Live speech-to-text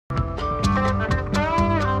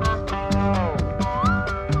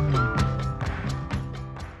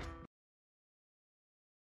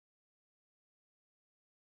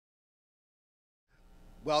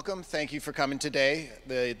Welcome. Thank you for coming today.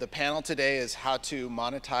 The panel today is how to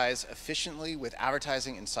monetize efficiently with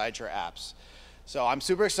advertising inside your apps. So I'm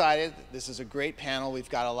super excited. This is a great panel.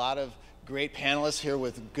 We've got a lot of great panelists here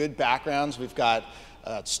with good backgrounds. We've got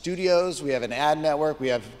studios, we have an ad network, we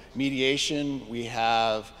have mediation, we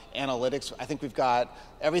have analytics. I think we've got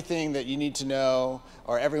everything that you need to know,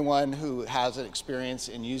 or everyone who has an experience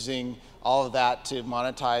in using all of that to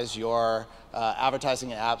monetize your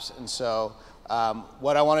advertising apps. And so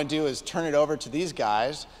what I want to do is turn it over to these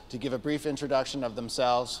guys to give a brief introduction of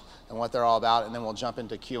themselves and what they're all about, and then we'll jump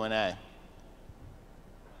into Q&A.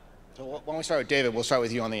 So why don't we start with David? We'll start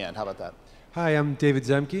with you on the end. How about that? Hi, I'm David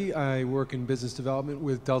Zemke. I work in business development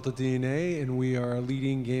with deltaDNA, and we are a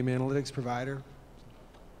leading game analytics provider.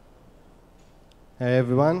 Hey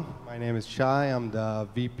everyone, my name is Shai. I'm the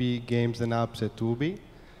VP Games and Apps at Woobi.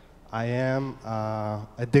 I am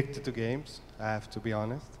addicted to games, I have to be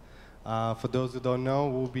honest. For those who don't know,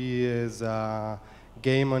 Woobi is a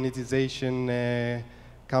game monetization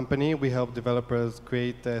company. We help developers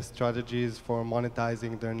create strategies for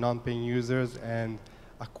monetizing their non-paying users and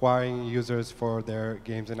acquiring users for their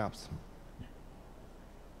games and apps.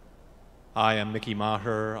 Hi, I'm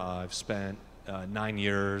Maher. I've spent 9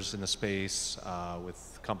 years in the space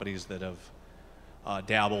with companies that have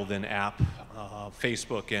dabbled in app,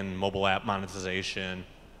 Facebook and mobile app monetization.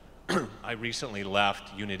 I recently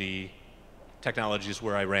left Unity Technologies,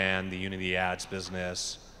 where I ran the Unity ads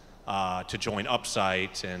business, to join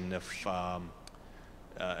Upsight. And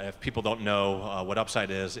if people don't know what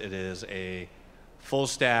Upsight is, it is a full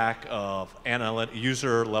stack of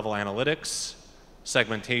user-level analytics,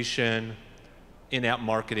 segmentation, in-app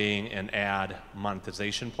marketing, and ad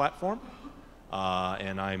monetization platform.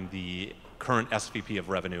 And I'm the current SVP of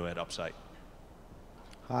revenue at Upsight.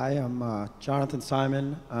 Hi, I'm Jonathan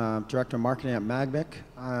Simon, Director of Marketing at Magmic.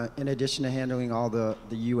 In addition to handling all the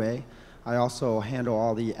UA, I also handle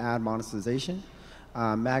all the ad monetization.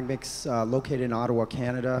 Magmic's located in Ottawa,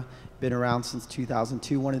 Canada, been around since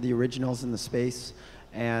 2002, one of the originals in the space.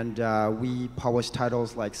 And we publish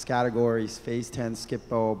titles like Categories, Phase 10,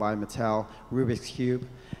 Skip-Bo by Mattel, Rubik's Cube.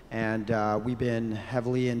 And we've been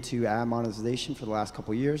heavily into ad monetization for the last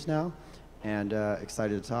couple years now, and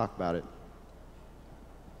excited to talk about it.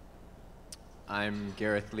 I'm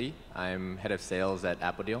Gareth Lee. I'm head of sales at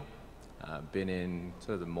Appodeal. Been in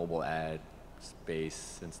sort of the mobile ad space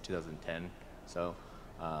since 2010. So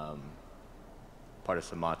part of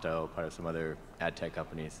Samato, part of some other ad tech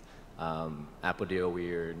companies. Appodeal,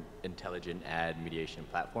 we're an intelligent ad mediation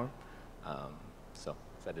platform. So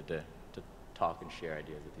excited to talk and share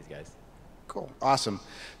ideas with these guys. Cool, awesome.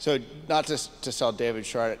 So not just to sell David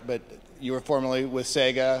short, but you were formerly with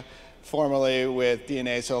Sega, formerly with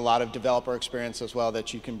DNA, so a lot of developer experience as well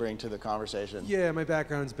that you can bring to the conversation. Yeah, my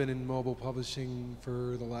background's been in mobile publishing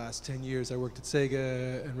for the last 10 years. I worked at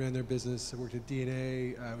Sega and ran their business. I worked at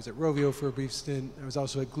DNA. I was at Rovio for a brief stint. I was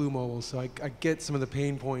also at Glue Mobile, so I get some of the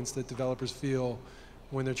pain points that developers feel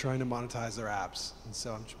when they're trying to monetize their apps. And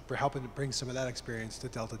so I'm helping to bring some of that experience to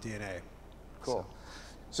deltaDNA. Cool.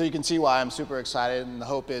 So you can see why I'm super excited, and the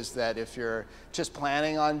hope is that if you're just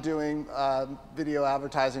planning on doing video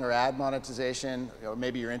advertising or ad monetization, or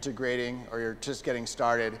maybe you're integrating or you're just getting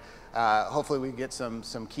started, hopefully we get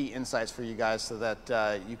some key insights for you guys so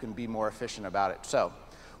that you can be more efficient about it. So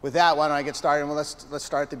with that, why don't I get started? Well, let's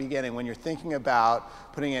start at the beginning. When you're thinking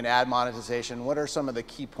about putting in ad monetization, what are some of the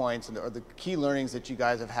key points or the key learnings that you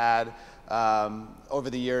guys have had over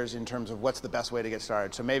the years in terms of what's the best way to get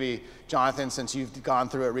started? So maybe, Jonathan, since you've gone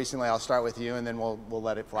through it recently, I'll start with you, and then we'll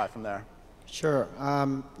let it fly from there. Sure.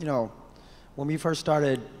 You know, when we first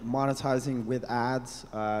started monetizing with ads,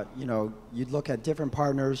 you know, you'd look at different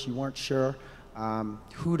partners. You weren't sure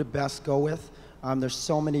who to best go with. There's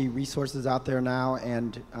so many resources out there now,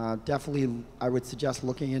 and definitely I would suggest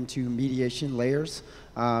looking into mediation layers.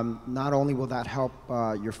 Not only will that help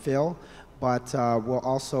your fill, but will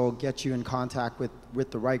also get you in contact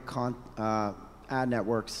with the right ad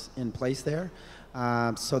networks in place there,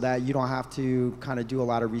 so that you don't have to kind of do a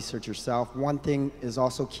lot of research yourself. One thing is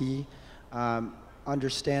also key,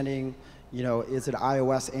 understanding, you know, is it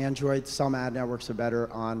iOS, Android? Some ad networks are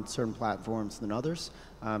better on certain platforms than others.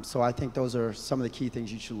 So I think those are some of the key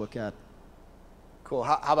things you should look at. Cool.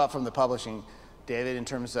 How about from the publishing David, in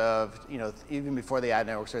terms of, even before the ad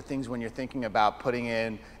networks, are things when you're thinking about putting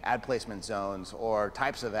in ad placement zones or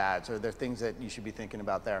types of ads, are there things that you should be thinking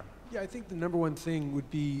about there? Yeah, I think the number one thing would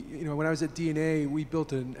be, when I was at DNA, we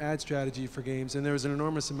built an ad strategy for games, and there was an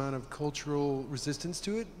enormous amount of cultural resistance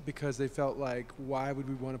to it because they felt like, why would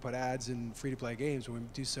we want to put ads in free-to-play games when we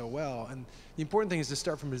do so well? And the important thing is to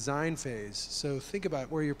start from design phase. So think about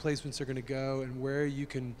where your placements are going to go and where you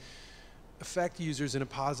can affect users in a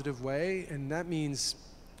positive way, and that means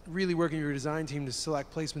really working with your design team to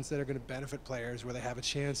select placements that are going to benefit players, where they have a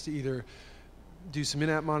chance to either do some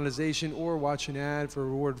in-app monetization or watch an ad for a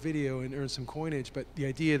reward video and earn some coinage, but the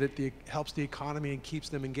idea that it helps the economy and keeps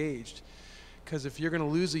them engaged. Because if you're going to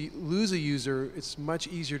lose a user, it's much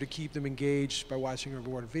easier to keep them engaged by watching a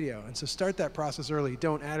reward video. And so start that process early.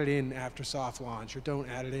 Don't add it in after soft launch, or don't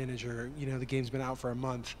add it in as the game's been out for a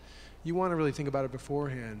month. You want to really think about it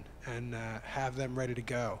beforehand and have them ready to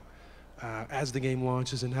go as the game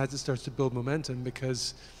launches and as it starts to build momentum,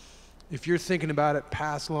 because if you're thinking about it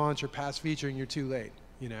past launch or past featuring, you're too late.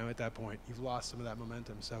 At that point, you've lost some of that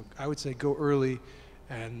momentum. So I would say go early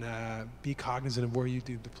and be cognizant of where you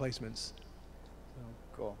do the placements.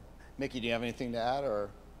 Cool. Mickey, do you have anything to add, or?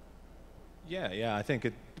 Yeah. I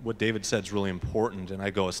think what David said is really important, and I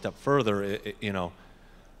go a step further.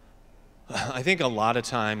 I think a lot of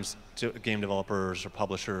times game developers or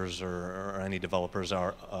publishers or any developers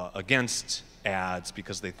are against ads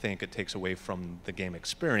because they think it takes away from the game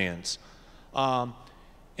experience. And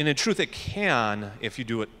in truth, it can if you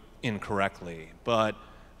do it incorrectly. But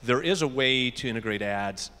there is a way to integrate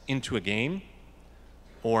ads into a game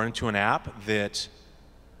or into an app that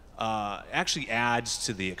actually adds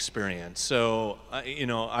to the experience. So,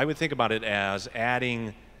 I would think about it as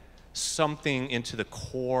adding something into the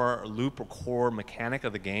core loop or core mechanic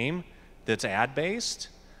of the game that's ad-based,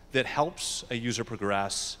 that helps a user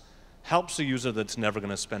progress, helps a user that's never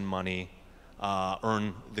going to spend money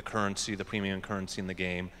earn the currency, the premium currency in the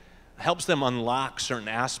game, helps them unlock certain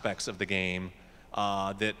aspects of the game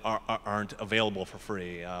that aren't available for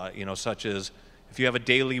free, such as if you have a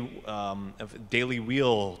daily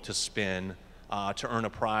wheel to spin to earn a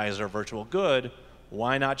prize or a virtual good,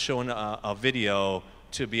 why not show a video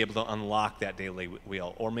to be able to unlock that daily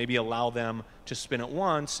wheel? Or maybe allow them to spin it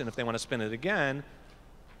once, and if they want to spin it again,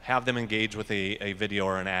 have them engage with a video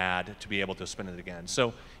or an ad to be able to spin it again.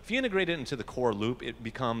 So if you integrate it into the core loop, it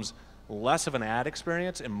becomes less of an ad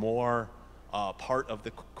experience and more part of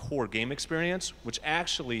the core game experience, which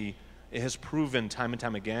actually has proven time and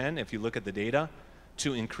time again, if you look at the data,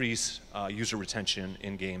 to increase user retention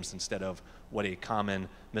in games, instead of what a common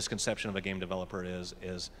misconception of a game developer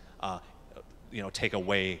is take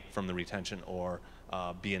away from the retention or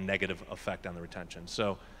be a negative effect on the retention.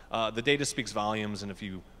 So the data speaks volumes, and if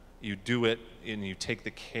you do it and you take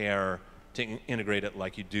the care to integrate it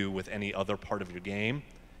like you do with any other part of your game,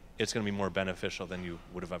 it's going to be more beneficial than you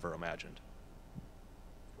would have ever imagined.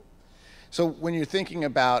 So when you're thinking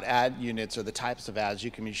about ad units or the types of ads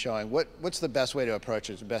you can be showing, what's the best way to approach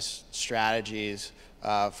it, the best strategies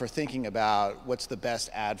for thinking about what's the best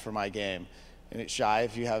ad for my game? And Shai,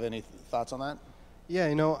 if you have any thoughts on that? Yeah,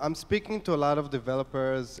 I'm speaking to a lot of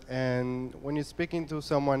developers, and when you're speaking to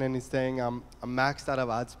someone and he's saying, I'm maxed out of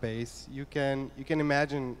ad space, you can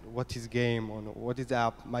imagine what his game or what his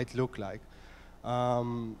app might look like.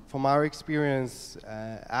 From our experience,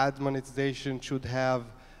 ad monetization should have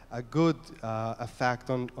a good effect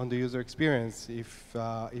on the user experience.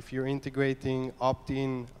 If you're integrating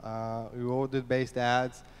opt-in, rewarded-based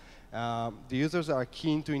ads, the users are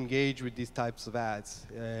keen to engage with these types of ads,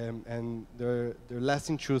 and they're less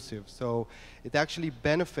intrusive. So it actually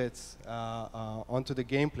benefits onto the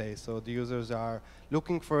gameplay. So the users are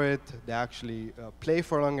looking for it. They actually play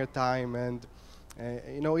for a longer time. And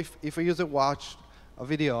if a user watched a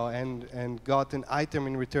video and got an item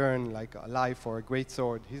in return, like a life or a great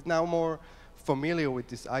sword, he's now more familiar with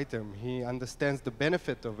this item. He understands the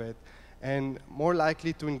benefit of it, and more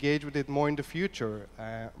likely to engage with it more in the future.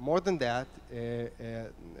 More than that,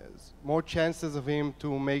 more chances of him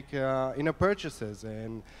to make in-app purchases.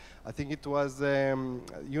 And I think it was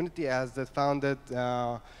Unity ads that found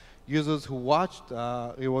that users who watched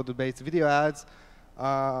reward-based video ads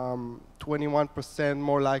 21%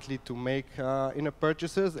 more likely to make in-app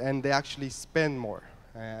purchases, and they actually spend more.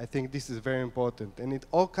 I think this is very important. And it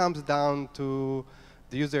all comes down to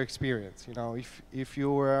the user experience. If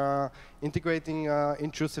you're integrating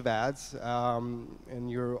intrusive ads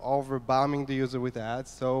and you're overbombing the user with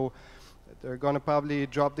ads, so they're going to probably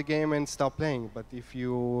drop the game and stop playing. But if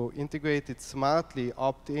you integrate it smartly,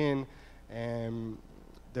 opt in,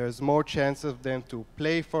 there's more chance of them to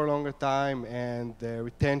play for a longer time, and the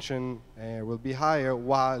retention will be higher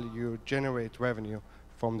while you generate revenue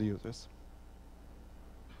from the users.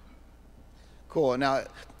 Cool. Now,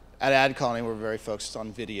 at AdColony, we're very focused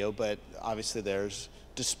on video, but obviously there's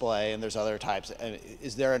display and there's other types.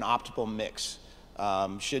 Is there an optimal mix?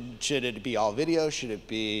 Should it be all video? Should it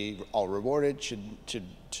be all rewarded?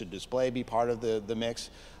 Should display be part of the mix?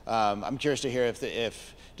 I'm curious to hear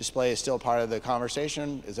if display is still part of the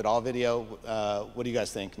conversation. Is it all video? What do you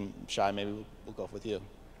guys think? And Shai, maybe we'll go with you.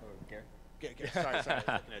 Sorry, looking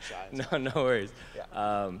at Shai. No worries.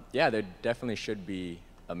 Yeah. Yeah, there definitely should be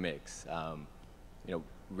a mix. You know,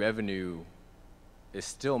 revenue is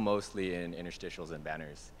still mostly in interstitials and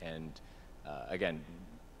banners, and again,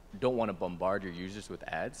 don't want to bombard your users with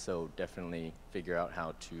ads, so definitely figure out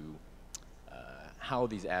how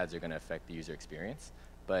these ads are going to affect the user experience.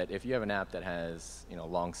 But if you have an app that has, you know,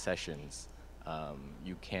 long sessions,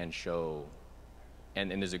 you can show,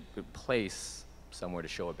 and there's a good place somewhere to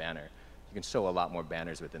show a banner. You can show a lot more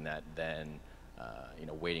banners within that than you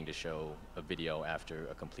know, waiting to show a video after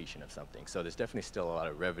a completion of something. So there's definitely still a lot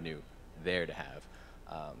of revenue there to have.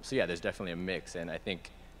 So yeah, there's definitely a mix, and I think,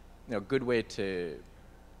 you know, a good way to,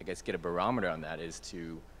 I guess, get a barometer on that is to,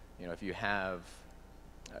 you know, if you have,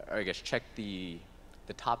 or I guess, check the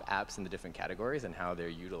top apps in the different categories and how they're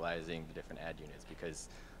utilizing the different ad units, because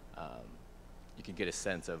you can get a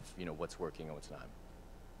sense of, you know, what's working and what's not.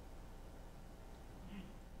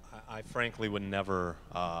 I frankly would never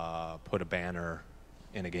put a banner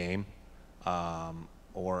in a game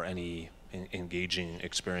or any engaging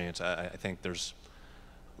experience. I think there's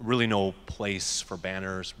really no place for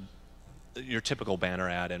banners, your typical banner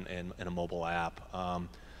ad in a mobile app.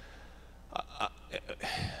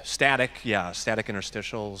 Static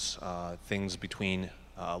interstitials, things between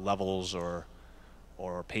levels or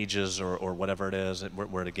pages or whatever it is.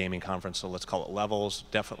 We're at a gaming conference, so let's call it levels.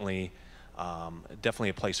 Definitely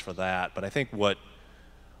a place for that. But I think what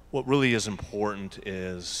really is important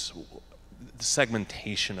is the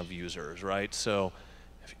segmentation of users, right? So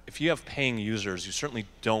if you have paying users, you certainly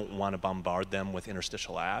don't want to bombard them with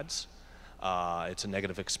interstitial ads. It's a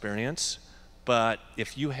negative experience. But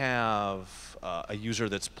if you have a user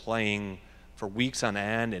that's playing for weeks on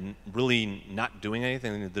end and really not doing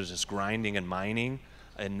anything, there's this grinding and mining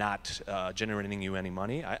and not generating you any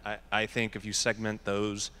money, I think if you segment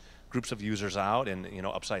those groups of users out, and you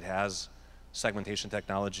know, Upsight has segmentation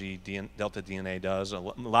technology, deltaDNA does, a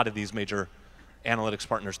lot of these major analytics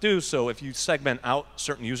partners do. So if you segment out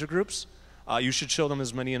certain user groups, you should show them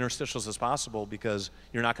as many interstitials as possible, because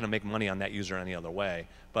you're not going to make money on that user any other way.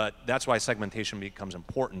 But that's why segmentation becomes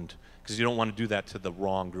important, because you don't want to do that to the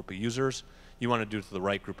wrong group of users. You want to do it to the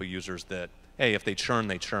right group of users that, hey, if they churn,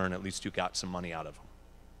 they churn. At least you got some money out of them.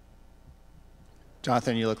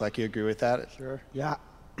 Jonathan, you look like you agree with that. Sure. Yeah,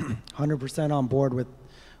 100% on board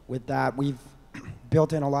with that. We've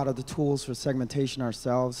built in a lot of the tools for segmentation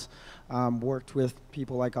ourselves, worked with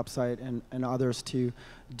people like Upsight and others to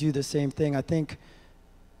do the same thing. I think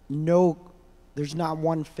there's not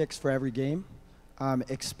one fix for every game.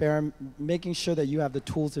 Making sure that you have the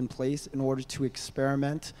tools in place in order to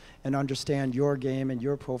experiment and understand your game and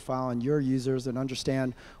your profile and your users and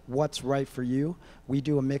understand what's right for you. We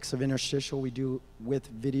do a mix of interstitial, we do with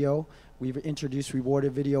video. We've introduced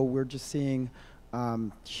rewarded video. We're just seeing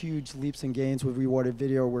huge leaps and gains with rewarded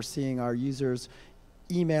video. We're seeing our users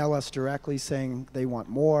email us directly saying they want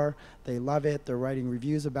more, they love it, they're writing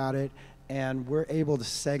reviews about it, and we're able to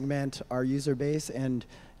segment our user base. And,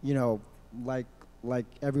 you know, like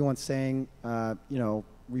everyone's saying, you know,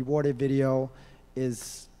 rewarded video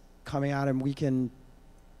is coming out, and we can,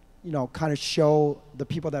 you know, kind of show the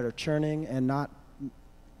people that are churning and not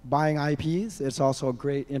buying IPs. It's also a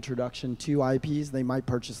great introduction to IPs they might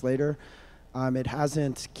purchase later. It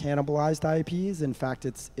hasn't cannibalized IPs. In fact,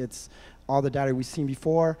 it's all the data we've seen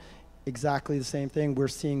before, exactly the same thing. We're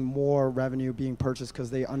seeing more revenue being purchased because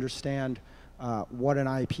they understand what an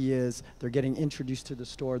IP is. They're getting introduced to the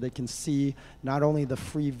store. They can see not only the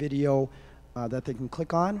free video that they can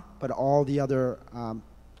click on, but all the other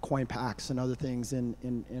coin packs and other things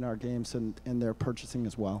in our games, and they're purchasing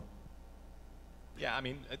as well. Yeah, I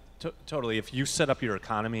mean, totally. If you set up your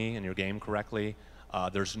economy and your game correctly,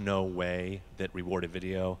 there's no way that rewarded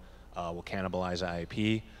video will cannibalize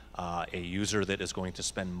IP. A user that is going to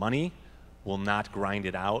spend money will not grind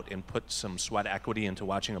it out and put some sweat equity into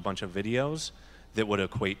watching a bunch of videos that would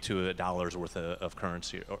equate to $1 worth of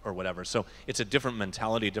currency or whatever. So it's a different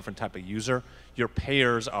mentality, a different type of user. Your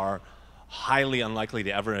payers are highly unlikely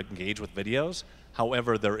to ever engage with videos.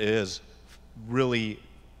 However, there is really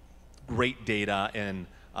great data and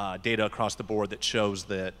data across the board that shows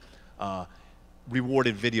that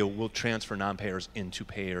rewarded video will transfer non-payers into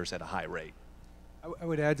payers at a high rate. I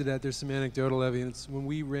would add to that, there's some anecdotal evidence. When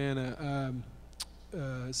we ran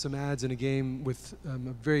some ads in a game with a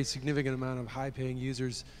very significant amount of high-paying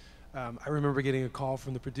users, I remember getting a call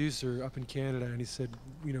from the producer up in Canada, and he said,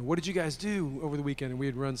 you know, what did you guys do over the weekend? And we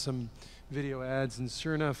had run some video ads, and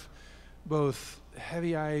sure enough, both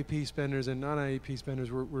heavy IAP spenders and non-IAP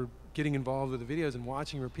spenders were getting involved with the videos and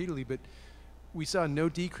watching repeatedly, but we saw no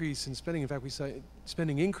decrease in spending. In fact, we saw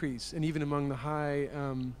spending increase, and even among the high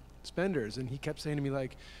spenders. And he kept saying to me,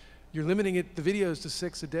 like, you're limiting the videos to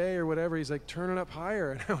 6 a day or whatever. He's like, turn it up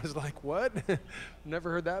higher. And I was like, what?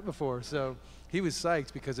 Never heard that before. So he was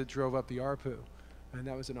psyched because it drove up the ARPU. And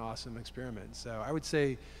that was an awesome experiment. So I would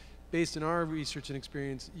say, based on our research and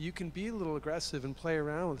experience, you can be a little aggressive and play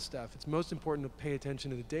around with stuff. It's most important to pay attention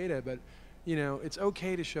to the data, but you know, it's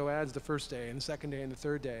okay to show ads the first day and the second day and the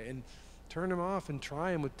third day, and turn them off and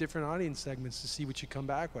try them with different audience segments to see what you come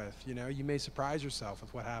back with. You know, you may surprise yourself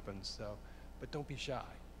with what happens. So, but don't be shy.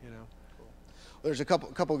 You know. Well, there's a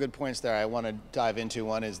couple good points there I want to dive into.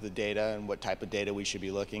 One is the data and what type of data we should be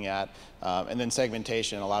looking at, and then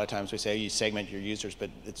segmentation. A lot of times we say you segment your users, but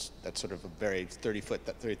that's sort of a very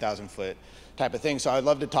 30,000 foot type of thing. So I'd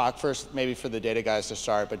love to talk first, maybe for the data guys to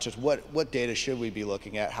start, but just what data should we be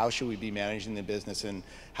looking at? How should we be managing the business, and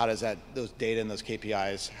how does those data and those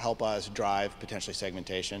KPIs help us drive potentially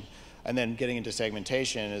segmentation? And then getting into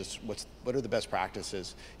segmentation is what are the best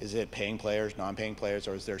practices? Is it paying players, non-paying players,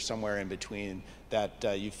 or is there somewhere in between that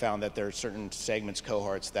you found that there are certain segments,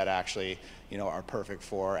 cohorts that actually are perfect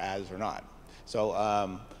for ads or not? So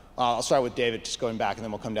I'll start with David, just going back, and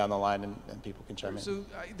then we'll come down the line and people can chime in. So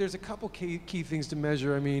there's a couple key things to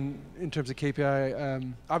measure. I mean, in terms of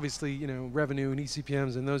KPI, obviously, revenue and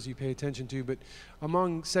eCPMs and those you pay attention to, but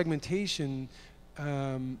among segmentation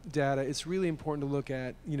data, it's really important to look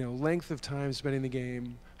at length of time spending the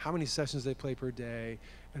game, how many sessions they play per day,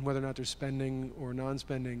 and whether or not they're spending or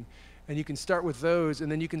non-spending. And you can start with those,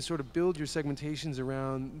 and then you can sort of build your segmentations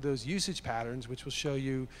around those usage patterns, which will show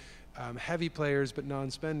you heavy players but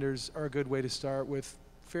non-spenders are a good way to start with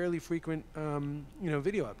fairly frequent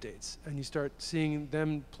video updates, and you start seeing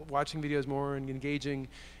them watching videos more and engaging.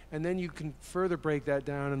 And then you can further break that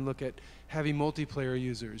down and look at heavy multiplayer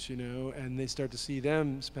users, and they start to see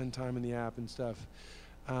them spend time in the app and stuff.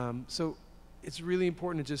 So it's really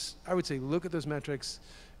important to just, I would say, look at those metrics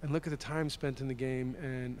and look at the time spent in the game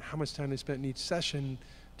and how much time they spent in each session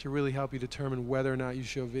to really help you determine whether or not you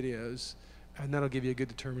show videos. And that'll give you a good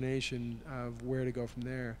determination of where to go from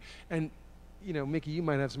there. And Mickey, you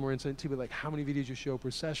might have some more insight too, but like how many videos you show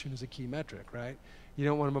per session is a key metric, right? You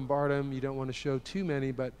don't want to bombard them, you don't want to show too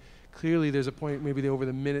many, but clearly there's a point, maybe over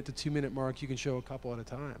the minute to 2 minute mark, you can show a couple at a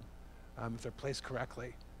time, if they're placed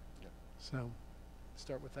correctly. Yep. So,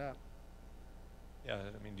 start with that. Yeah,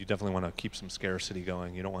 I mean, you definitely want to keep some scarcity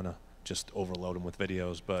going. You don't want to just overload them with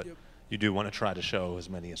videos, but you do want to try to show as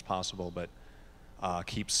many as possible, but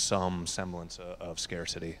keep some semblance of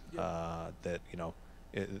scarcity, that,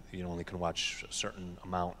 you only can watch a certain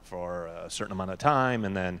amount for a certain amount of time,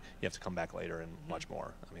 and then you have to come back later and watch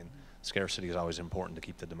more. I mean, scarcity is always important to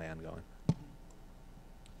keep the demand going.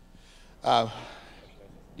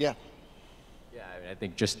 Yeah. Yeah, I mean, I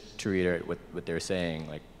think just to reiterate what they're saying,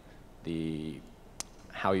 like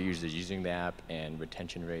how your users are using the app and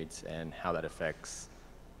retention rates and how that affects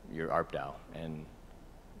your ARPDAU, and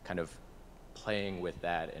kind of playing with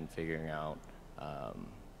that and figuring out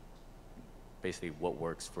basically what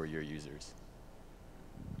works for your users.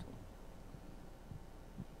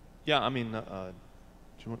 Yeah, I mean,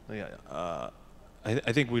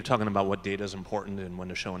 I think we're talking about what data is important and when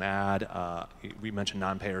to show an ad. We mentioned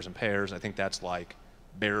non-payers and payers. I think that's like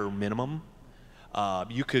bare minimum.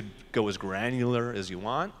 You could go as granular as you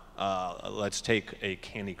want. Let's take a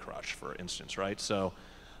Candy Crush, for instance, right? So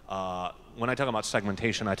when I talk about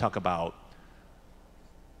segmentation, I talk about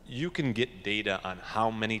you can get data on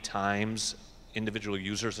how many times individual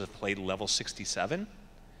users have played level 67,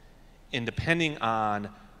 and depending on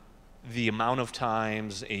the amount of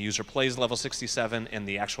times a user plays level 67 and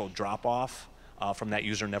the actual drop-off from that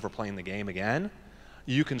user never playing the game again,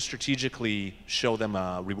 you can strategically show them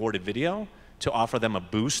a rewarded video to offer them a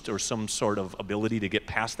boost or some sort of ability to get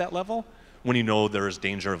past that level when you know there is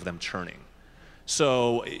danger of them churning.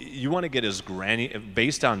 So you want to get as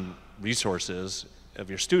based on resources of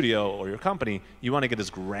your studio or your company, you want to get as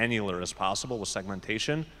granular as possible with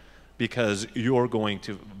segmentation, because you're going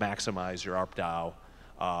to maximize your ARPDAU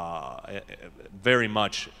very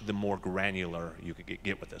much the more granular you could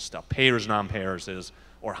get with this stuff. Payers, non-payers is,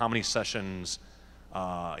 or how many sessions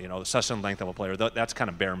you know, the session length of a player. That's kind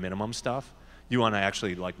of bare minimum stuff. You want to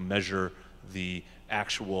actually like measure the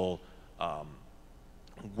actual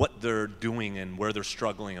what they're doing and where they're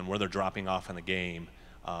struggling and where they're dropping off in the game,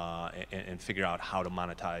 and figure out how to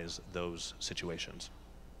monetize those situations.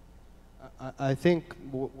 I think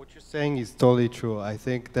what you're saying is totally true. I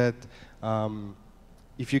think that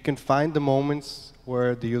if you can find the moments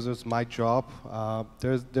where the users might drop,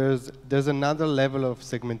 there's another level of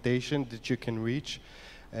segmentation that you can reach,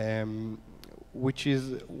 which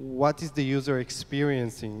is what is the user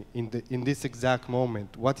experiencing in this exact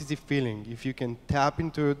moment? What is he feeling? If you can tap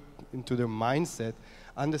into their mindset,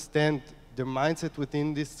 understand their mindset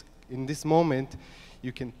in this moment,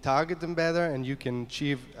 you can target them better and you can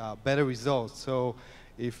achieve better results. So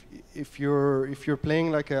if you're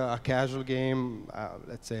playing like a casual game,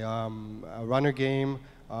 let's say a runner game,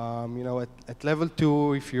 you know, at level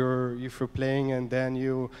 2, if you're playing and then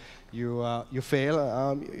you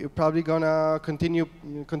fail, you're probably gonna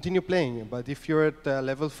continue playing. But if you're at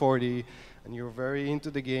level 40 and you're very into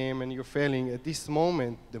the game and you're failing, at this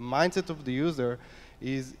moment, the mindset of the user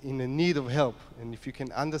is in a need of help. And if you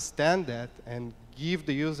can understand that and give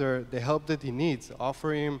the user the help that he needs,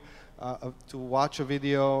 offer him to watch a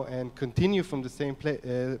video and continue from the same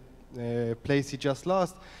place he just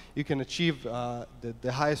lost, you can achieve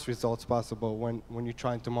the highest results possible when you're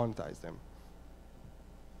trying to monetize them.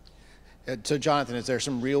 So Jonathan, is there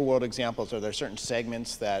some real world examples? Are there certain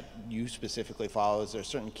segments that you specifically follow? Is there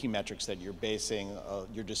certain key metrics that you're basing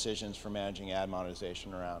your decisions for managing ad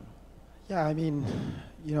monetization around? Yeah, I mean,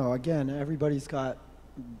 you know, again, everybody's got,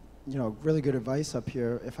 you know, really good advice up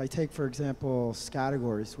here. If I take, for example,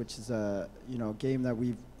 Categories, which is a, you know, game that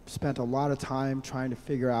we've spent a lot of time trying to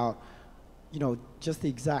figure out, you know, just the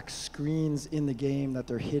exact screens in the game that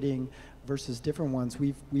they're hitting versus different ones.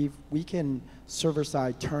 We can server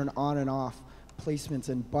side turn on and off placements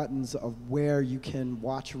and buttons of where you can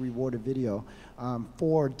watch a rewarded video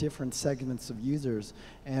for different segments of users.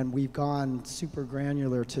 And we've gone super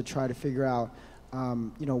granular to try to figure out,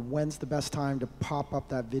 you know, when's the best time to pop up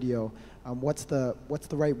that video? What's the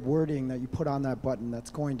right wording that you put on that button that's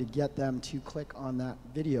going to get them to click on that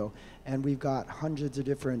video? And we've got hundreds of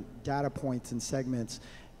different data points and segments,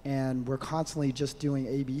 and we're constantly just doing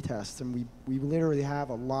A/B tests. And we literally have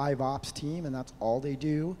a live ops team, and that's all they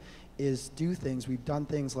do is do things. We've done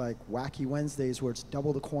things like Wacky Wednesdays where it's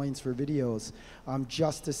double the coins for videos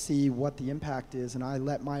just to see what the impact is. And I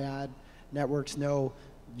let my ad networks know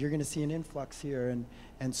you're going to see an influx here.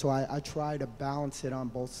 And so I try to balance it on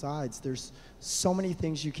both sides. There's so many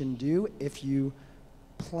things you can do if you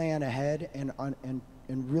plan ahead and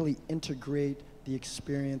really integrate the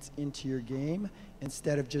experience into your game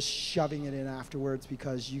instead of just shoving it in afterwards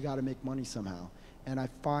because you got to make money somehow. And I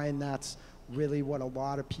find that's really what a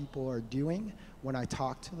lot of people are doing when I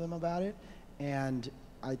talk to them about it. And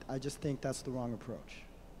I just think that's the wrong approach.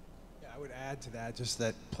 I would add to that just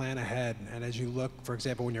that plan ahead, and as you look, for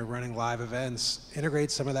example, when you're running live events,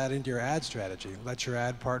 integrate some of that into your ad strategy. Let your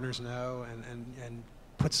ad partners know and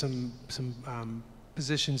put some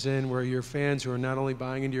positions in where your fans who are not only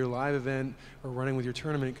buying into your live event or running with your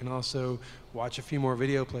tournament can also watch a few more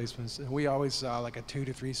video placements. And we always saw like a 2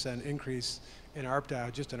 to 3 cent increase in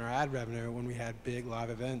ARPDAU just in our ad revenue when we had big live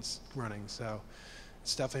events running. So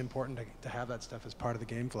it's definitely important to have that stuff as part of the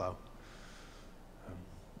game flow.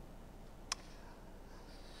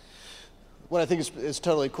 What I think is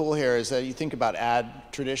totally cool here is that you think about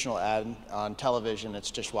traditional ad on television,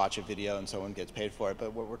 it's just watch a video and someone gets paid for it.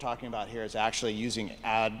 But what we're talking about here is actually using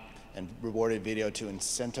ad and rewarded video to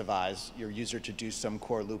incentivize your user to do some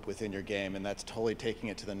core loop within your game, and that's totally taking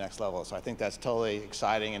it to the next level. So I think that's totally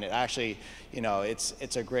exciting, and it actually, you know, it's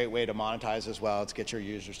a great way to monetize as well. It's get your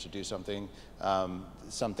users to do something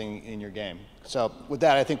in your game. So with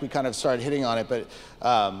that, I think we kind of started hitting on it, but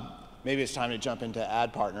maybe it's time to jump into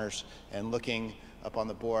ad partners and looking up on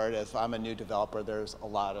the board. If I'm a new developer, there's a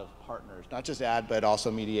lot of partners, not just ad, but also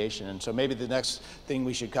mediation. And so maybe the next thing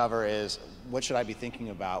we should cover is what should I be thinking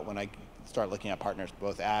about when I start looking at partners,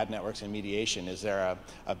 both ad networks and mediation? Is there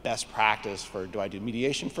a best practice for, do I do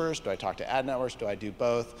mediation first? Do I talk to ad networks? Do I do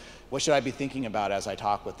both? What should I be thinking about as I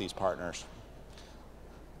talk with these partners?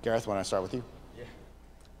 Gareth, why don't I start with you?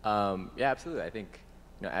 Yeah, absolutely. I think,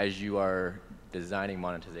 you know, as you are designing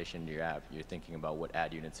monetization in your app, you're thinking about what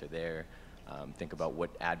ad units are there. Think about what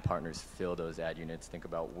ad partners fill those ad units. Think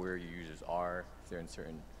about where your users are. If they're in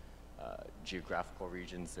certain geographical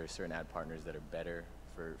regions, there are certain ad partners that are better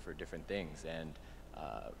for different things. And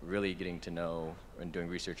really getting to know and doing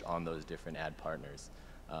research on those different ad partners.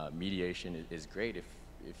 Mediation is great if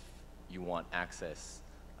you want access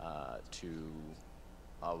to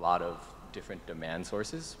a lot of different demand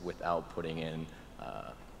sources without putting in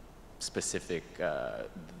specific,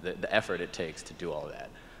 the effort it takes to do all that.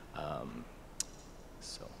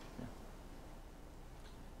 So, yeah.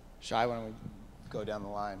 Shai, why don't we go down the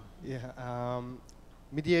line? Yeah,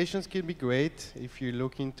 mediations can be great if you're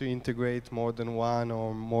looking to integrate more than one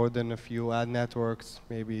or more than a few ad networks,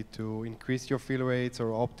 maybe to increase your fill rates or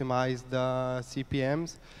optimize the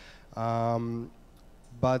CPMs.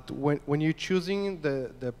 But when you're choosing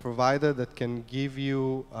the provider that can give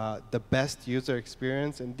you the best user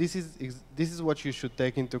experience, and this is what you should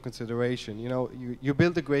take into consideration. You know, you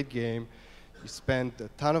build a great game, you spend a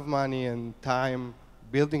ton of money and time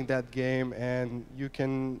building that game, and you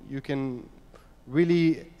can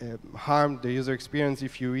really harm the user experience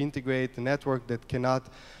if you integrate a network that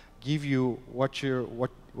cannot give you what your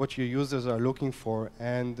users are looking for.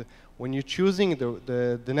 And when you're choosing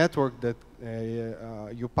the network that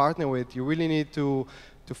you partner with, you really need to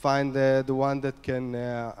find the one that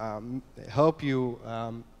can help you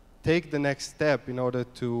take the next step in order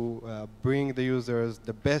to bring the users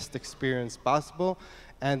the best experience possible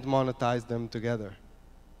and monetize them together.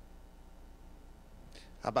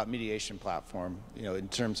 How about mediation platform? You know, in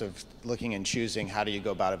terms of looking and choosing, how do you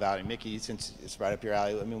go about evaluating? Mickey, since it's right up your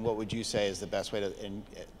alley, I mean, what would you say is the best way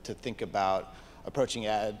to think about approaching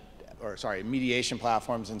mediation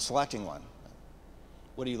platforms and selecting one?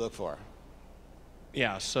 What do you look for?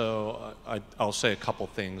 Yeah, so I'll say a couple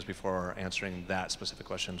things before answering that specific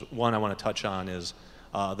question. One I want to touch on is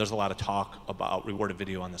there's a lot of talk about rewarded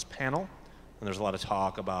video on this panel, and there's a lot of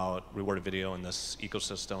talk about rewarded video in this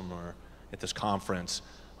ecosystem or at this conference.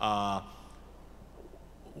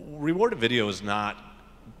 Rewarded video is not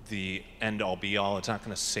the end-all be-all. It's not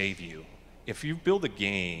going to save you. If you build a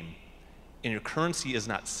game and your currency is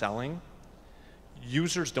not selling,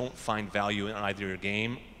 users don't find value in either your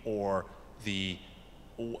game or the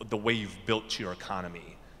way you've built your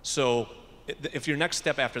economy. So if your next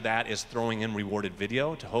step after that is throwing in rewarded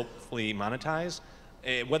video to hopefully monetize,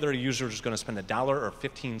 whether a user is going to spend $1 or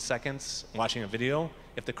 15 seconds watching a video,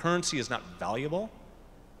 if the currency is not valuable,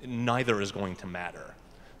 neither is going to matter.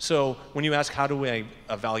 So when you ask how do I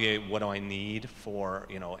evaluate what do I need for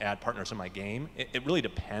ad partners in my game, it really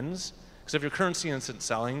depends. Because if your currency isn't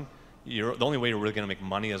selling, the only way you're really going to make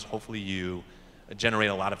money is hopefully you generate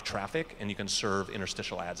a lot of traffic and you can serve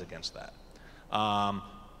interstitial ads against that.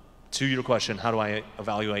 To your question, how do I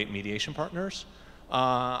evaluate mediation partners?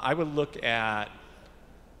 I would look at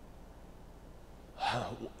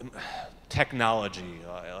technology,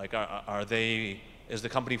 like is the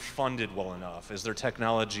company funded well enough? Is their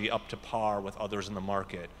technology up to par with others in the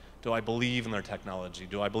market? Do I believe in their technology?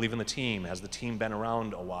 Do I believe in the team? Has the team been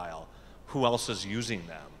around a while? Who else is using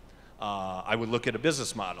them? I would look at a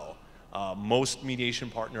business model. Most mediation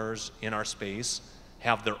partners in our space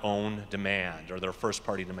have their own demand or their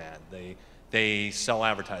first-party demand. They sell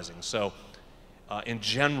advertising. So in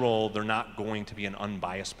general, they're not going to be an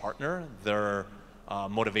unbiased partner. Their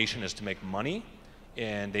motivation is to make money,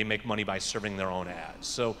 and they make money by serving their own ads.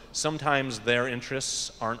 So sometimes their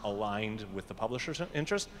interests aren't aligned with the publisher's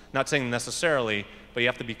interest. Not saying necessarily, but you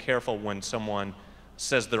have to be careful when someone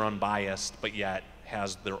says they're unbiased, but yet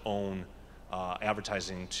has their own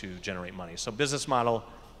advertising to generate money. So business model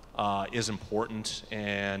is important,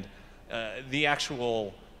 and the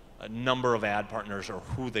actual number of ad partners or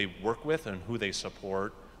who they work with and who they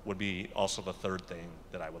support would be also the third thing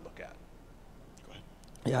that I would look at.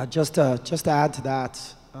 Yeah, just to add to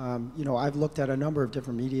that, I've looked at a number of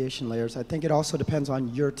different mediation layers. I think it also depends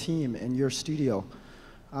on your team and your studio.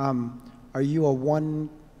 Are you a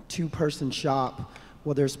 1-2 person shop?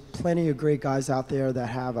 Well, there's plenty of great guys out there that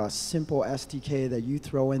have a simple SDK that you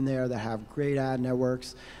throw in there that have great ad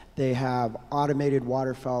networks. They have automated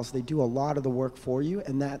waterfalls. They do a lot of the work for you,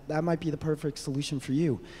 and that might be the perfect solution for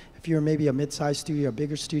you. If you're maybe a mid-sized studio, a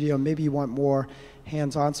bigger studio, maybe you want more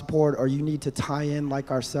hands-on support, or you need to tie in,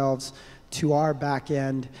 like ourselves, to our back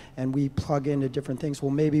end, and we plug into different things.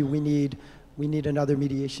 Well, maybe we need another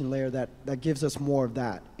mediation layer that gives us more of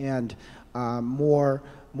that, and more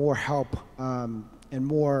help and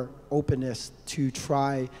more openness to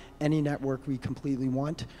try any network we completely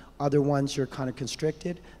want. Other ones you're kind of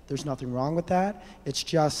constricted. There's nothing wrong with that. It's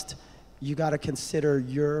just you got to consider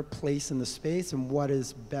your place in the space and what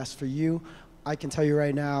is best for you. I can tell you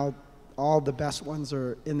right now, all the best ones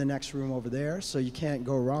are in the next room over there, so you can't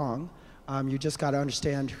go wrong. You just got to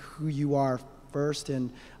understand who you are first,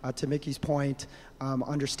 and to Mickey's point,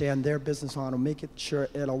 understand their business model, make sure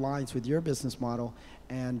it aligns with your business model,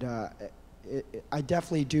 and I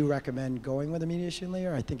definitely do recommend going with a mediation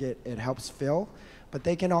layer. I think it helps fill, but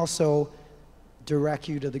they can also direct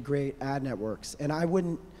you to the great ad networks. And I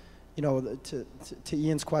wouldn't, you know, to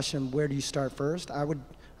Ian's question, where do you start first? I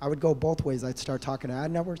would go both ways. I'd start talking to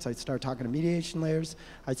ad networks, I'd start talking to mediation layers,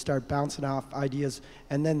 I'd start bouncing off ideas,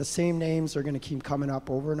 and then the same names are going to keep coming up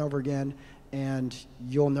over and over again, and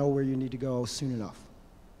you'll know where you need to go soon enough.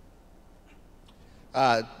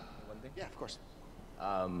 Yeah, of course.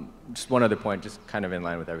 Just one other point, just kind of in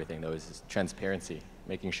line with everything, though, is just transparency,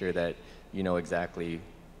 making sure that you know exactly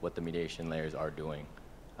what the mediation layers are doing.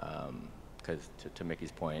 Because to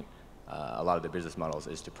Mickey's point, a lot of the business models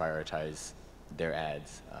is to prioritize their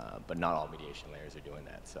ads, but not all mediation layers are doing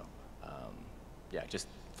that. So, yeah, just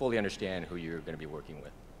fully understand who you're going to be working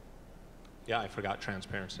with. Yeah, I forgot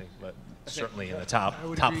transparency, but certainly in the top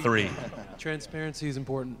agree. three. Transparency is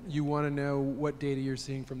important. You want to know what data you're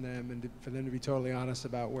seeing from them, and for them to be totally honest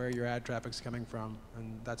about where your ad traffic's coming from,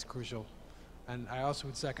 and that's crucial. And I also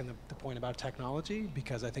would second the point about technology,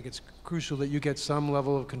 because I think it's crucial that you get some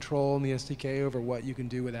level of control in the SDK over what you can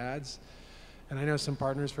do with ads. And I know some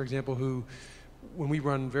partners, for example, who, when we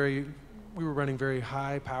were running very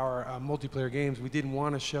high power multiplayer games, we didn't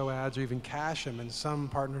want to show ads or even cache them, and some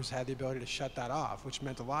partners had the ability to shut that off, which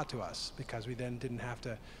meant a lot to us, because we then didn't have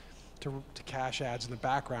to cache ads in the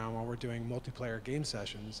background while we're doing multiplayer game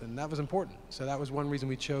sessions, and that was important. So that was one reason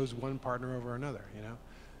we chose one partner over another, you know?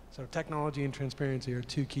 So technology and transparency are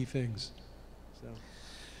two key things.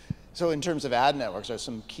 So in terms of ad networks,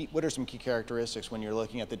 what are some key characteristics when you're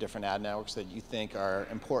looking at the different ad networks that you think are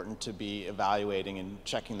important to be evaluating and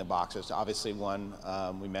checking the boxes? Obviously one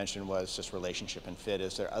we mentioned was just relationship and fit.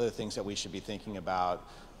 Is there other things that we should be thinking about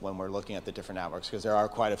when we're looking at the different networks? Because there are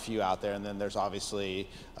quite a few out there, and then there's obviously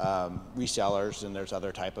resellers, and there's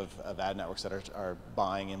other type of ad networks that are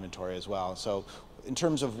buying inventory as well. So in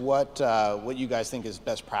terms of what you guys think is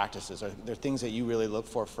best practices, are there things that you really look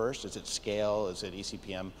for first? Is it scale? Is it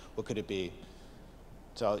eCPM? What could it be?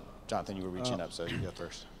 So Jonathan, you were reaching up, so you go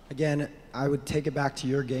first. Again, I would take it back to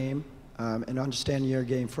your game and understand your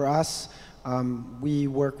game. For us, we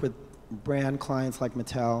work with brand clients like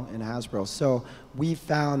Mattel and Hasbro. So we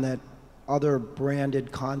found that other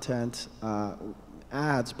branded content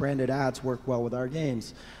branded ads work well with our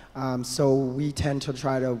games. So we tend to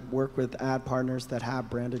try to work with ad partners that have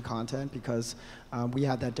branded content, because we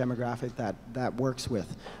have that demographic that works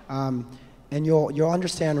with. And you'll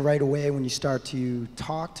understand right away when you start to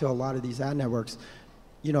talk to a lot of these ad networks,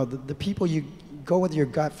 you know, the people, you go with your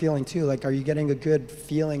gut feeling too. Like, are you getting a good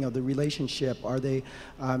feeling of the relationship? Are they,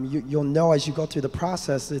 you'll know as you go through the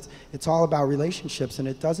process, it's all about relationships, and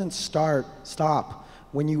it doesn't stop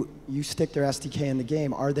when you stick their SDK in the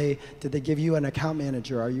game. Did they give you an account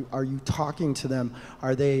manager? Are you talking to them?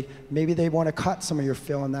 Maybe they want to cut some of your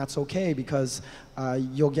fill, and that's okay, because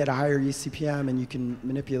you'll get a higher eCPM and you can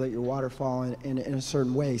manipulate your waterfall in a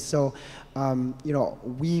certain way. So, you know,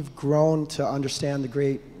 we've grown to understand the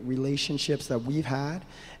great relationships that we've had,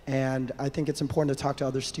 and I think it's important to talk to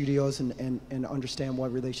other studios and understand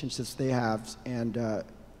what relationships they have, and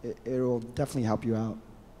it'll definitely help you out.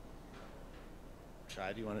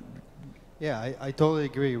 Shai, do you want to? Yeah, I totally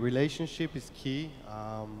agree. Relationship is key.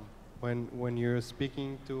 When you're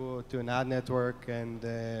speaking to an ad network and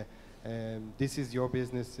this is your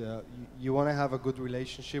business, you want to have a good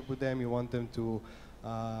relationship with them. You want them to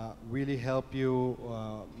really help you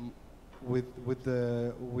with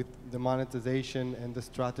the monetization and the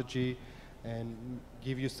strategy, and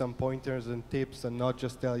give you some pointers and tips, and not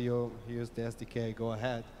just tell you, here's the SDK, go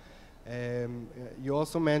ahead. You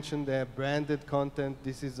also mentioned branded content.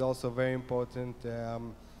 This is also very important.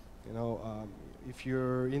 You know, if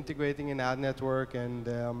you're integrating an ad network and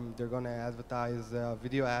they're going to advertise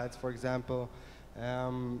video ads, for example,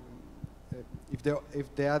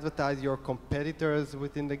 if they advertise your competitors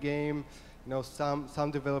within the game, you know, some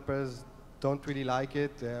developers don't really like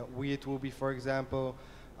it. We at Woobi, for example,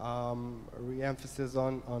 re-emphasis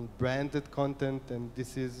on branded content, and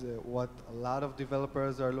this is what a lot of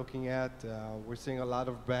developers are looking at. We're seeing a lot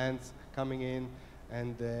of brands coming in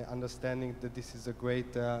and understanding that this is a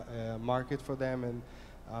great market for them, and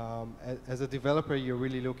as a developer, you're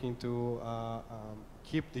really looking to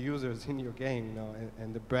keep the users in your game, you know,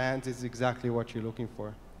 and the brand is exactly what you're looking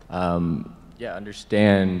for. Yeah,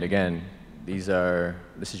 understand, again, this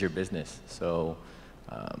is your business, so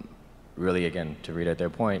really, again, to read at their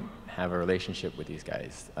point, have a relationship with these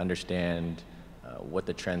guys. Understand what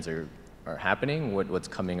the trends are happening, what's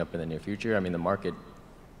coming up in the near future. I mean, the market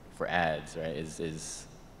for ads, right, is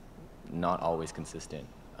not always consistent.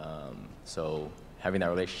 So having that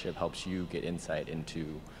relationship helps you get insight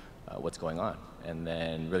into what's going on, and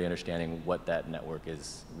then really understanding what that network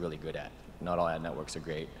is really good at. Not all ad networks are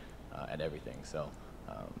great at everything, so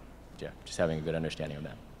yeah, just having a good understanding of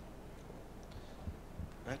that.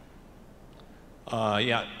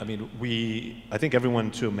 Yeah, I mean, I think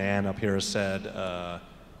everyone to a man up here has said,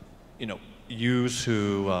 you know, use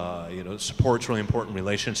who, you know, support's really important,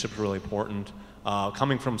 relationships really important.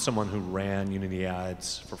 Coming from someone who ran Unity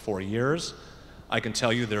ads for 4 years, I can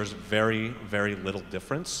tell you there's very, very little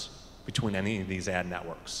difference between any of these ad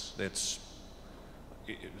networks.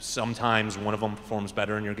 Sometimes one of them performs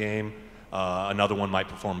better in your game, another one might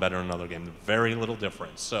perform better in another game. Very little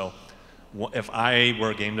difference. So if I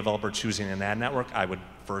were a game developer choosing an ad network, I would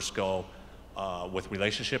first go with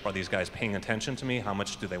relationship. Are these guys paying attention to me? How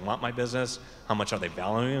much do they want my business? How much are they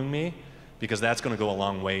valuing me? Because that's going to go a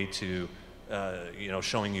long way to you know,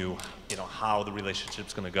 showing you, you know, how the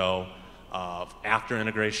relationship's going to go after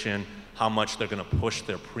integration, how much they're going to push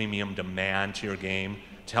their premium demand to your game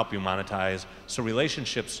to help you monetize. So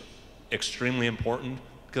relationships extremely important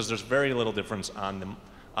because there's very little difference on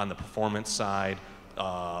the performance side,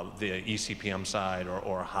 the eCPM side,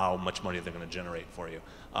 or how much money they're going to generate for you.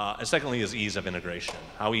 And secondly is ease of integration.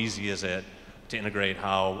 How easy is it to integrate?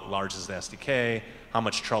 How large is the SDK? How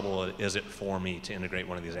much trouble is it for me to integrate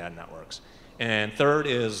one of these ad networks? And third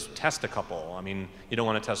is test a couple. I mean, you don't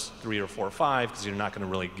want to test 3 or 4 or 5 because you're not going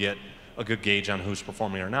to really get a good gauge on who's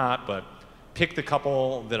performing or not, but pick the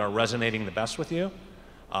couple that are resonating the best with you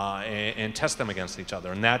and test them against each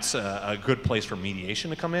other. And that's a good place for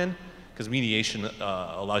mediation to come in, because mediation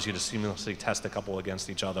allows you to seamlessly test a couple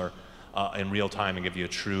against each other in real time and give you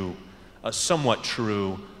a somewhat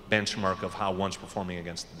true benchmark of how one's performing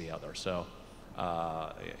against the other. So,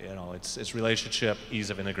 you know, it's relationship, ease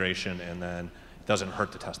of integration, and then it doesn't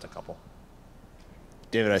hurt to test a couple.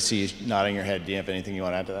 David, I see you nodding your head. Do you have anything you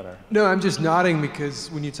want to add to that? Or? No, I'm just nodding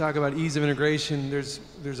because when you talk about ease of integration, there's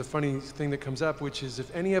a funny thing that comes up, which is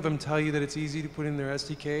if any of them tell you that it's easy to put in their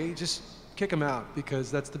SDK, just kick them out,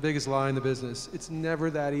 because that's the biggest lie in the business. It's never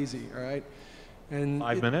that easy, all right? And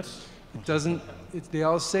 5 minutes? It doesn't, they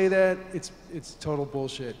all say that, it's total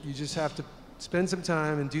bullshit. You just have to spend some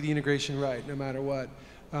time and do the integration right, no matter what.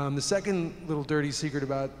 The second little dirty secret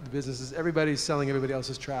about the business is everybody's selling everybody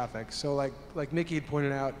else's traffic. So like Mickey had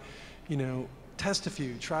pointed out, you know, test a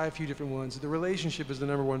few, try a few different ones. The relationship is the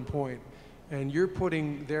 #1 point. And you're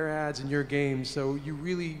putting their ads in your game, so you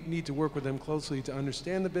really need to work with them closely to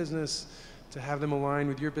understand the business, to have them align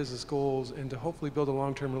with your business goals, and to hopefully build a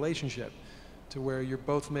long-term relationship to where you're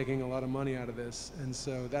both making a lot of money out of this. And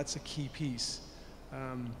so that's a key piece.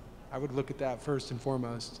 I would look at that first and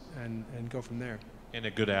foremost and go from there. And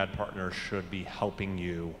a good ad partner should be helping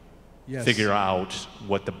you Yes. figure out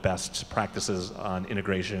what the best practices on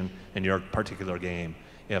integration in your particular game.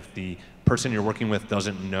 If the person you're working with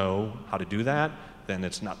doesn't know how to do that, then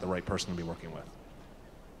it's not the right person to be working with.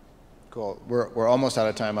 Cool. We're almost out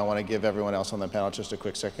of time. I want to give everyone else on the panel just a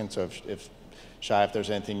quick second. So if Shai, if there's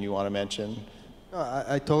anything you want to mention. No,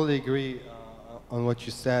 I totally agree on what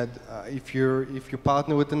you said. If you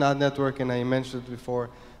partner with an ad network, and I mentioned it before,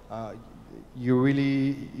 you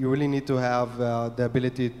really need to have the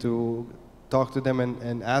ability to talk to them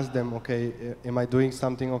and ask them, okay, am I doing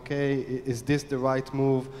something okay? Is this the right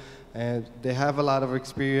move? And they have a lot of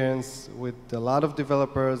experience with a lot of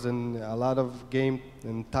developers and a lot of game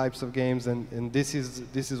and types of games, and this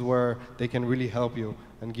is where they can really help you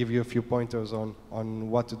and give you a few pointers on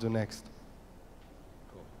what to do next.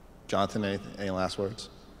 Cool. Jonathan, any last words?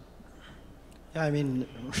 Yeah, I mean,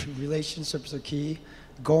 relationships are key.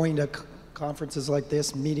 Going to conferences like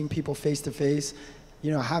this, meeting people face to face,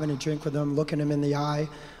 you know, having a drink with them, looking them in the eye.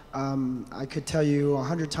 I could tell you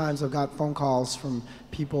 100 times I've got phone calls from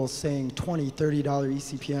people saying $20, $30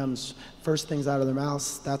 eCPMs, first things out of their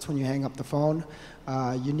mouths. That's when you hang up the phone.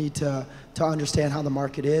 You need to understand how the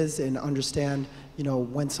market is and understand, you know,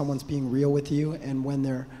 when someone's being real with you and when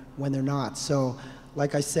they're not. So,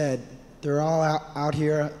 like I said, they're all out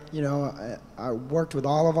here. You know, I worked with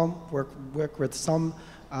all of them. Worked with some.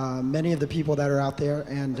 Many of the people that are out there,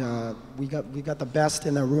 and we got the best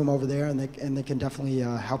in the room over there, and they can definitely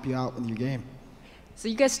help you out with your game. So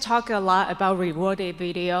you guys talk a lot about rewarded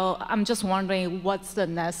video. I'm just wondering what's the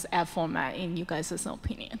next ad format in you guys'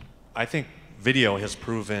 opinion? I think video has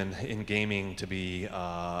proven in gaming to be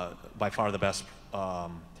by far the best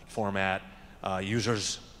format.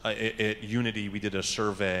 Users at Unity, we did a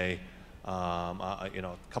survey, you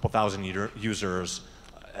know, a couple thousand users,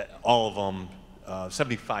 all of them.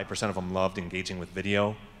 75% of them loved engaging with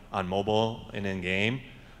video on mobile and in game.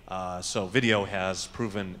 So video has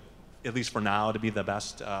proven, at least for now, to be the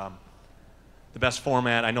best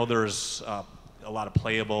format. I know there's a lot of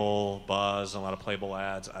playable buzz, a lot of playable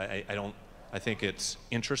ads. I think it's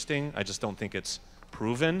interesting. I just don't think it's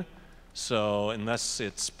proven. So unless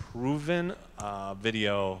it's proven,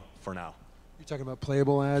 video for now. You're talking about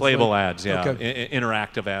playable ads? Playable ads, yeah. Okay.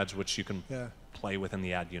 Interactive ads, which you can play within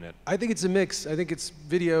the ad unit. I think it's a mix. I think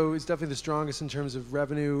video is definitely the strongest in terms of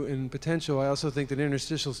revenue and potential. I also think that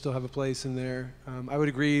interstitials still have a place in there. I would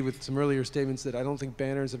agree with some earlier statements that I don't think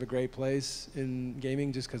banners have a great place in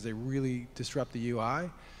gaming just because they really disrupt the UI.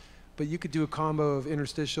 But you could do a combo of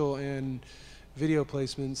interstitial and video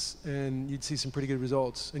placements and you'd see some pretty good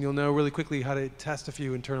results. And you'll know really quickly how to test a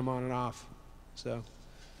few and turn them on and off. So.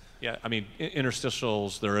 Yeah, I mean,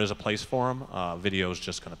 interstitials, there is a place for them. Video is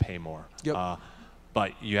just going to pay more. Yep.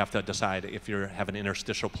 But you have to decide if you have an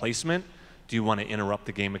interstitial placement, do you want to interrupt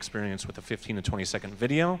the game experience with a 15 to 20-second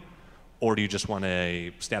video, or do you just want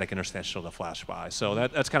a static interstitial to flash by? So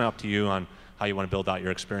that's kind of up to you on how you want to build out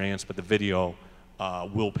your experience, but the video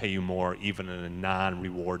will pay you more even in a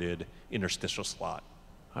non-rewarded interstitial slot.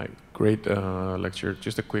 Hi, great lecture.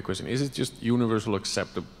 Just a quick question. Is it just universal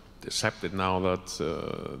accepted now that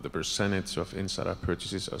the percentage of inside-out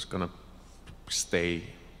purchases is going to stay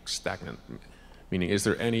stagnant? Meaning, is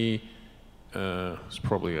there any, it's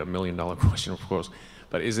probably $1 million question, of course,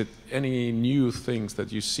 but is it any new things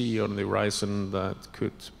that you see on the horizon that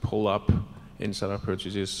could pull up inside-out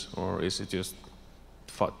purchases, or is it just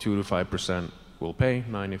 2 to 5% will pay,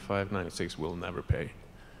 95, 96 will never pay?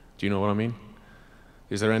 Do you know what I mean?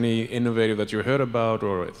 Is there any innovative that you heard about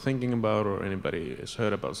or thinking about, or anybody has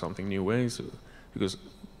heard about something new ways? Because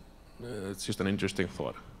it's just an interesting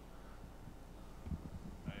thought.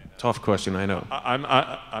 Tough question, I know.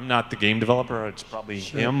 I'm not the game developer, it's probably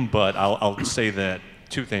him, but I'll say that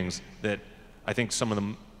two things. That I think some of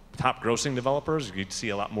the top grossing developers, you'd see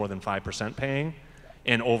a lot more than 5% paying.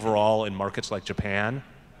 And overall, in markets like Japan,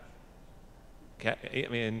 I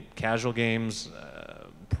mean, casual games,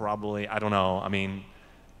 probably, I don't know. I mean,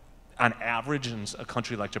 on average in a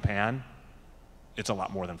country like Japan, it's a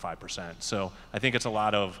lot more than 5%. So I think it's a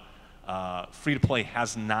lot of, free-to-play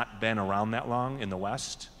has not been around that long in the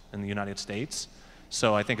West, in the United States.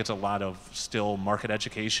 So I think it's a lot of still market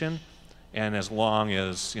education. And as long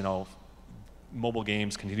as, you know, mobile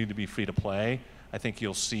games continue to be free to play, I think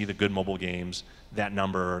you'll see the good mobile games, that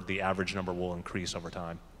number, the average number will increase over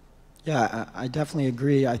time. Yeah, I definitely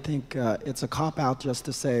agree. I think it's a cop-out just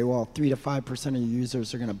to say, well, 3 to 5% of your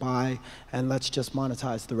users are going to buy, and let's just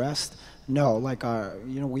monetize the rest. No, like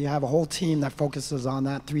we have a whole team that focuses on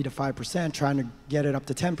that 3 to 5%, trying to get it up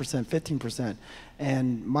to 10%, 15%.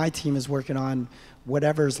 And my team is working on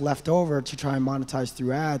whatever's left over to try and monetize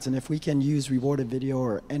through ads. And if we can use rewarded video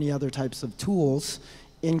or any other types of tools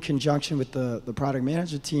in conjunction with the product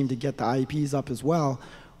management team to get the IEPs up as well,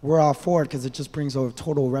 we're all for it because it just brings our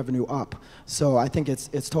total revenue up. So I think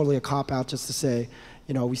it's totally a cop-out just to say,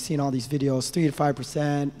 you know, we've seen all these videos, 3 to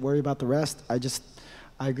 5%, worry about the rest.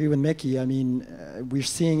 I agree with Mickey. I mean, we're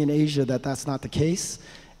seeing in Asia that that's not the case,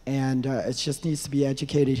 and it just needs to be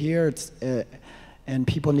educated here. And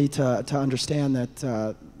people need to understand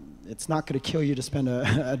that it's not going to kill you to spend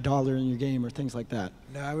a dollar in your game or things like that.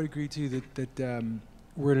 No, I would agree too that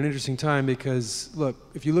we're at an interesting time because, look,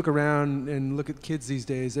 if you look around and look at kids these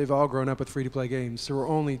days, they've all grown up with free-to-play games. So we're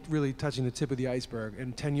only really touching the tip of the iceberg.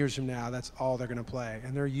 And 10 years from now, that's all they're going to play.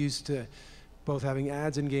 And they're used to both having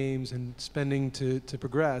ads in games and spending to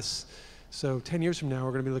progress. So 10 years from now,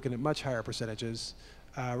 we're going to be looking at much higher percentages.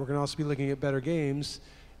 We're going to also be looking at better games.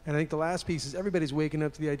 And I think the last piece is everybody's waking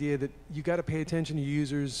up to the idea that you got to pay attention to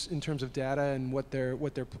users in terms of data and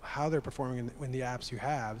how they're performing in the apps you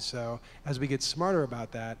have. So as we get smarter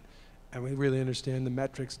about that, and we really understand the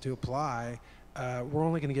metrics to apply, we're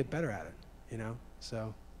only going to get better at it, you know.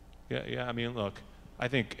 So. Yeah. I mean, look, I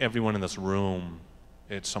think everyone in this room,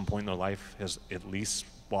 at some point in their life, has at least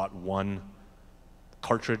bought one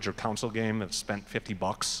cartridge or console game and spent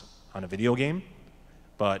 $50 on a video game.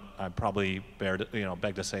 But I probably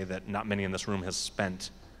beg to say that not many in this room has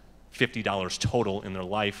spent $50 total in their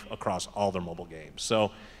life across all their mobile games.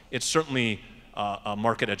 So it's certainly a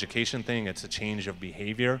market education thing. It's a change of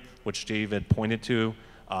behavior, which David pointed to.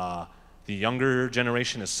 The younger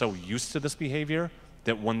generation is so used to this behavior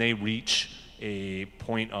that when they reach a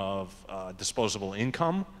point of disposable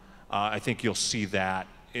income, I think you'll see that,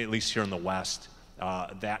 at least here in the West,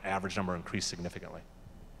 that average number increase significantly.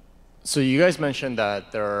 So you guys mentioned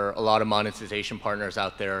that there are a lot of monetization partners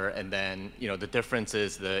out there, and then the difference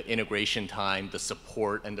is the integration time, the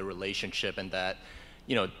support, and the relationship, and that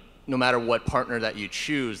no matter what partner that you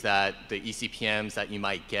choose, that the eCPMs that you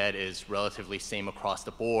might get is relatively same across the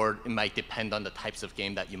board. It might depend on the types of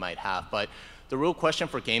game that you might have, but the real question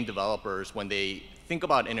for game developers when they think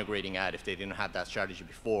about integrating ad, if they didn't have that strategy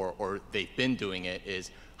before or they've been doing it, is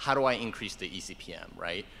how do I increase the eCPM,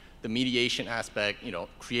 right? the mediation aspect,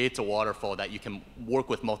 creates a waterfall that you can work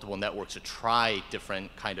with multiple networks to try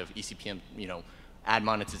different kind of ECPM, ad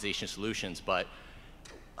monetization solutions. But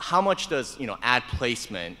how much does, ad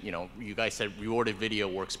placement, you guys said rewarded video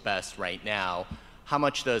works best right now. How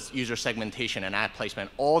much does user segmentation and ad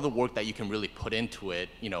placement, all the work that you can really put into it,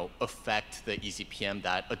 affect the ECPM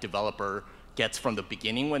that a developer gets from the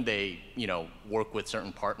beginning when they, work with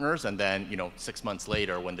certain partners, and then, 6 months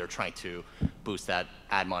later when they're trying to boost that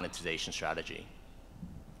ad monetization strategy?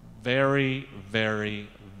 Very, very,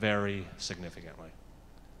 very significantly.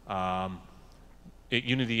 At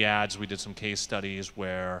Unity Ads, we did some case studies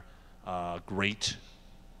where great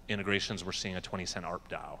integrations were seeing a 20-cent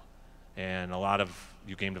ARPDAU. And a lot of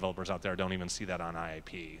you game developers out there don't even see that on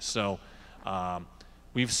IAP. So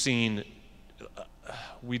we've seen,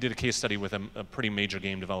 we did a case study with a pretty major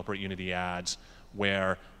game developer at Unity Ads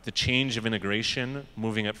where the change of integration,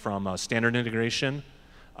 moving it from a standard integration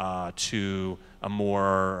to a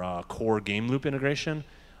more core game loop integration,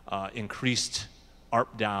 increased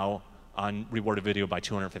ARPDAU on rewarded video by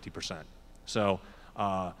 250%. So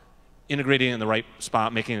integrating it in the right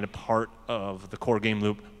spot, making it a part of the core game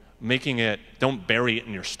loop, making it, don't bury it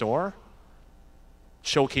in your store,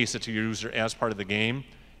 showcase it to your user as part of the game,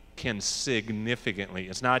 can significantly,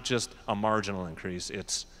 it's not just a marginal increase,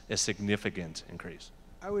 it's a significant increase.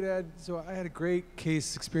 I would add, so I had a great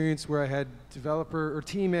case experience where I had developer, or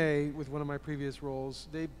team A with one of my previous roles.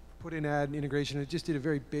 They put in ad integration and just did a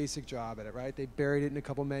very basic job at it, right? They buried it in a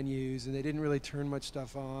couple menus and they didn't really turn much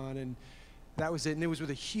stuff on, and that was it. And it was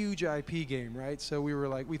with a huge IP game, right? So we were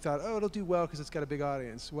like, we thought, oh, it'll do well because it's got a big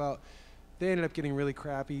audience. Well, they ended up getting really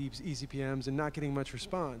crappy ECPMs and not getting much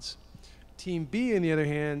response. Team B, on the other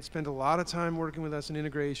hand, spent a lot of time working with us in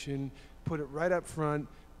integration, put it right up front,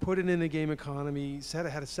 put it in the game economy, had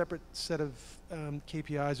a separate set of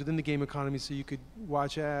KPIs within the game economy so you could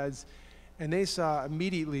watch ads, and they saw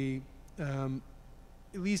immediately at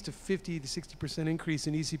least a 50 to 60% increase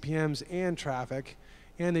in ECPMs and traffic,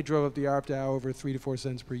 and they drove up the ARPDAU over 3 to 4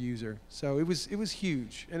 cents per user. So it was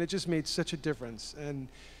huge, and it just made such a difference. And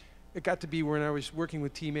it got to be when I was working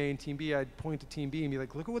with Team A and Team B, I'd point to Team B and be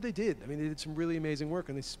like, look at what they did. I mean, they did some really amazing work,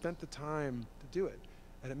 and they spent the time to do it.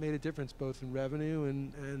 And it made a difference both in revenue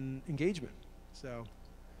and engagement. So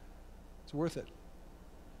it's worth it.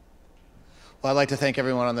 Well, I'd like to thank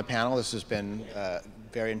everyone on the panel. This has been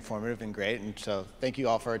very informative and great, and so thank you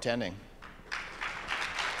all for attending.